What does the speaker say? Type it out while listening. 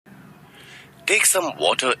Take some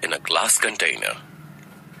water in a glass container.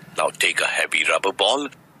 Now take a heavy rubber ball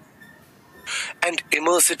and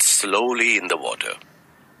immerse it slowly in the water.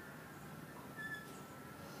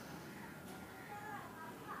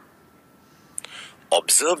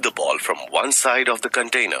 Observe the ball from one side of the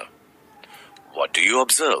container. What do you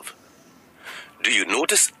observe? Do you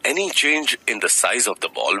notice any change in the size of the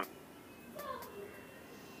ball?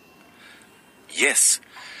 Yes,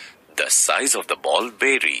 the size of the ball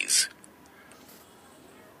varies.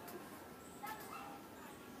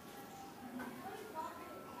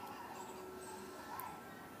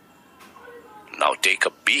 Now take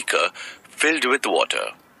a beaker filled with water.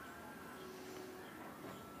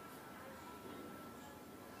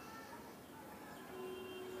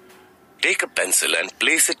 Take a pencil and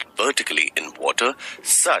place it vertically in water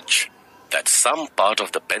such that some part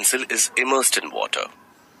of the pencil is immersed in water.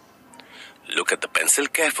 Look at the pencil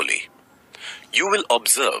carefully. You will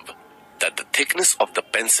observe that the thickness of the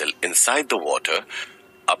pencil inside the water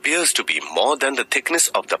appears to be more than the thickness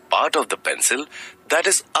of the part of the pencil that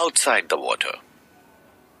is outside the water.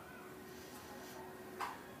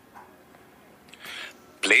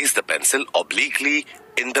 Place the pencil obliquely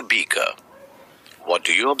in the beaker. What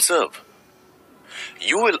do you observe?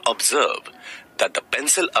 You will observe that the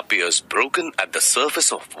pencil appears broken at the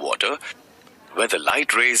surface of water where the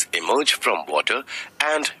light rays emerge from water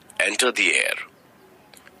and enter the air.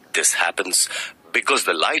 This happens because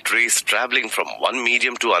the light rays traveling from one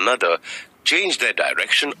medium to another change their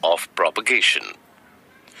direction of propagation.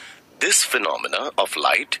 This phenomena of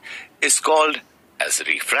light is called as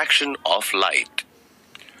refraction of light.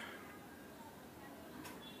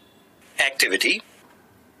 Activity.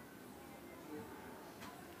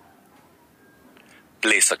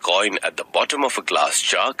 Place a coin at the bottom of a glass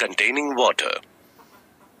jar containing water.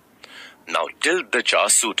 Now tilt the jar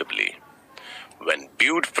suitably. When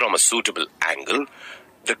viewed from a suitable angle,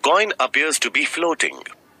 the coin appears to be floating.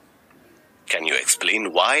 Can you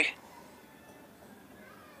explain why?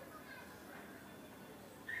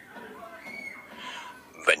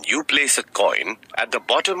 When you place a coin at the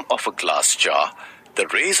bottom of a glass jar, the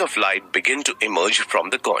rays of light begin to emerge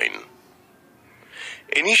from the coin.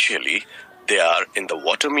 Initially, they are in the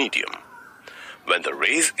water medium. When the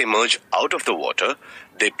rays emerge out of the water,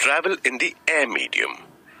 they travel in the air medium.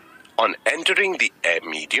 On entering the air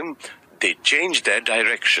medium, they change their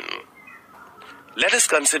direction. Let us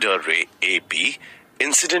consider ray AB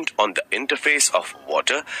incident on the interface of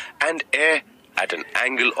water and air at an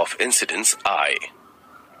angle of incidence I.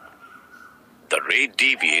 The ray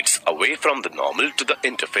deviates away from the normal to the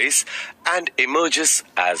interface and emerges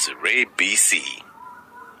as ray BC.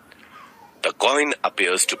 The coin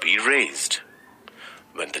appears to be raised.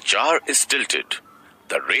 When the jar is tilted,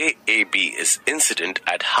 the ray AB is incident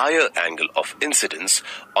at higher angle of incidence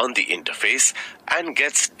on the interface and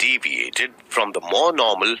gets deviated from the more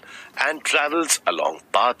normal and travels along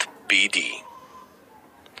path BD.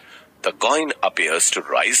 The coin appears to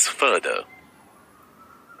rise further.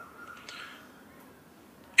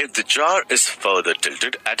 If the jar is further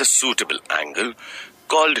tilted at a suitable angle,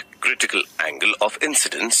 called critical angle of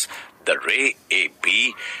incidence, the ray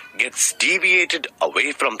AB gets deviated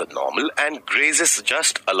away from the normal and grazes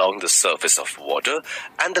just along the surface of water,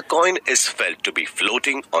 and the coin is felt to be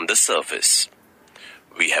floating on the surface.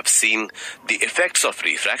 We have seen the effects of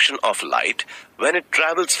refraction of light when it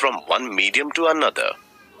travels from one medium to another.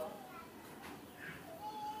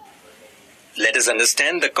 Let us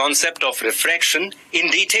understand the concept of refraction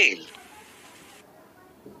in detail.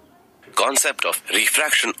 Concept of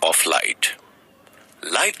refraction of light.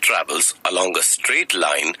 Light travels along a straight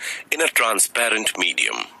line in a transparent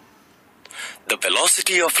medium. The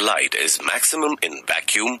velocity of light is maximum in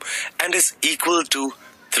vacuum and is equal to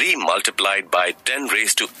 3 multiplied by 10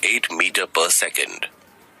 raised to 8 meter per second.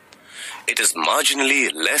 It is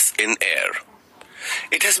marginally less in air.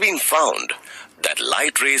 It has been found that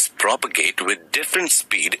light rays propagate with different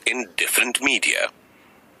speed in different media.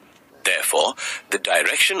 Therefore, the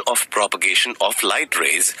direction of propagation of light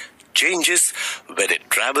rays changes when it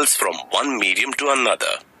travels from one medium to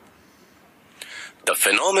another. The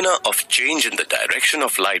phenomena of change in the direction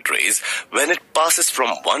of light rays when it passes from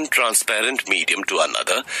one transparent medium to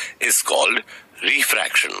another is called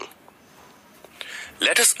refraction.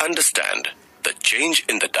 Let us understand the change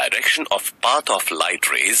in the direction of path of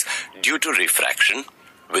light rays due to refraction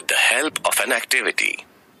with the help of an activity.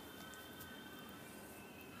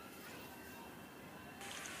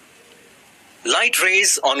 Light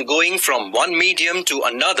rays on going from one medium to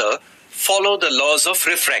another follow the laws of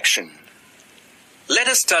refraction. Let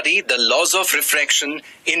us study the laws of refraction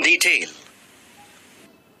in detail.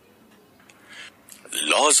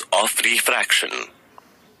 Laws of refraction.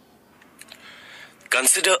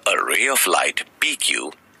 Consider a ray of light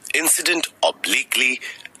PQ incident obliquely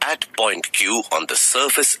at point Q on the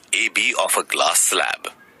surface AB of a glass slab.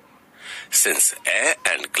 Since air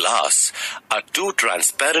and glass are two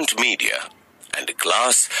transparent media and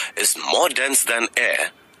glass is more dense than air,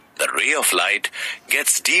 the ray of light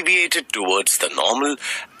gets deviated towards the normal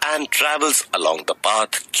and travels along the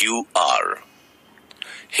path QR.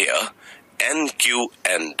 Here,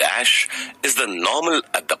 NQN dash is the normal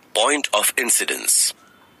at the point of incidence.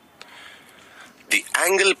 The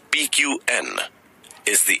angle PQN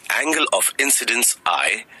is the angle of incidence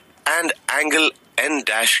I, and angle N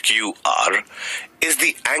dash QR is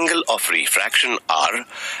the angle of refraction R,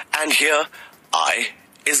 and here I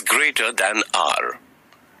is greater than R.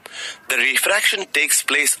 The refraction takes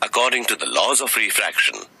place according to the laws of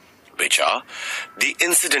refraction, which are the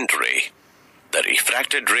incident ray, the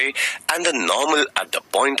refracted ray, and the normal at the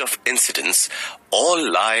point of incidence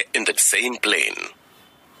all lie in the same plane.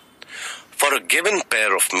 For a given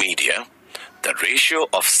pair of media, the ratio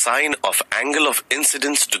of sine of angle of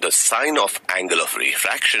incidence to the sine of angle of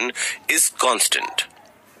refraction is constant.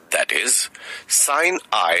 That is, sine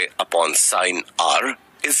I upon sine R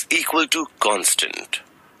is equal to constant.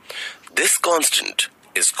 This constant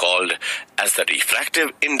is called as the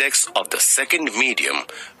refractive index of the second medium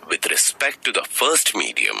with respect to the first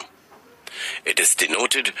medium. It is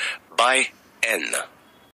denoted by N.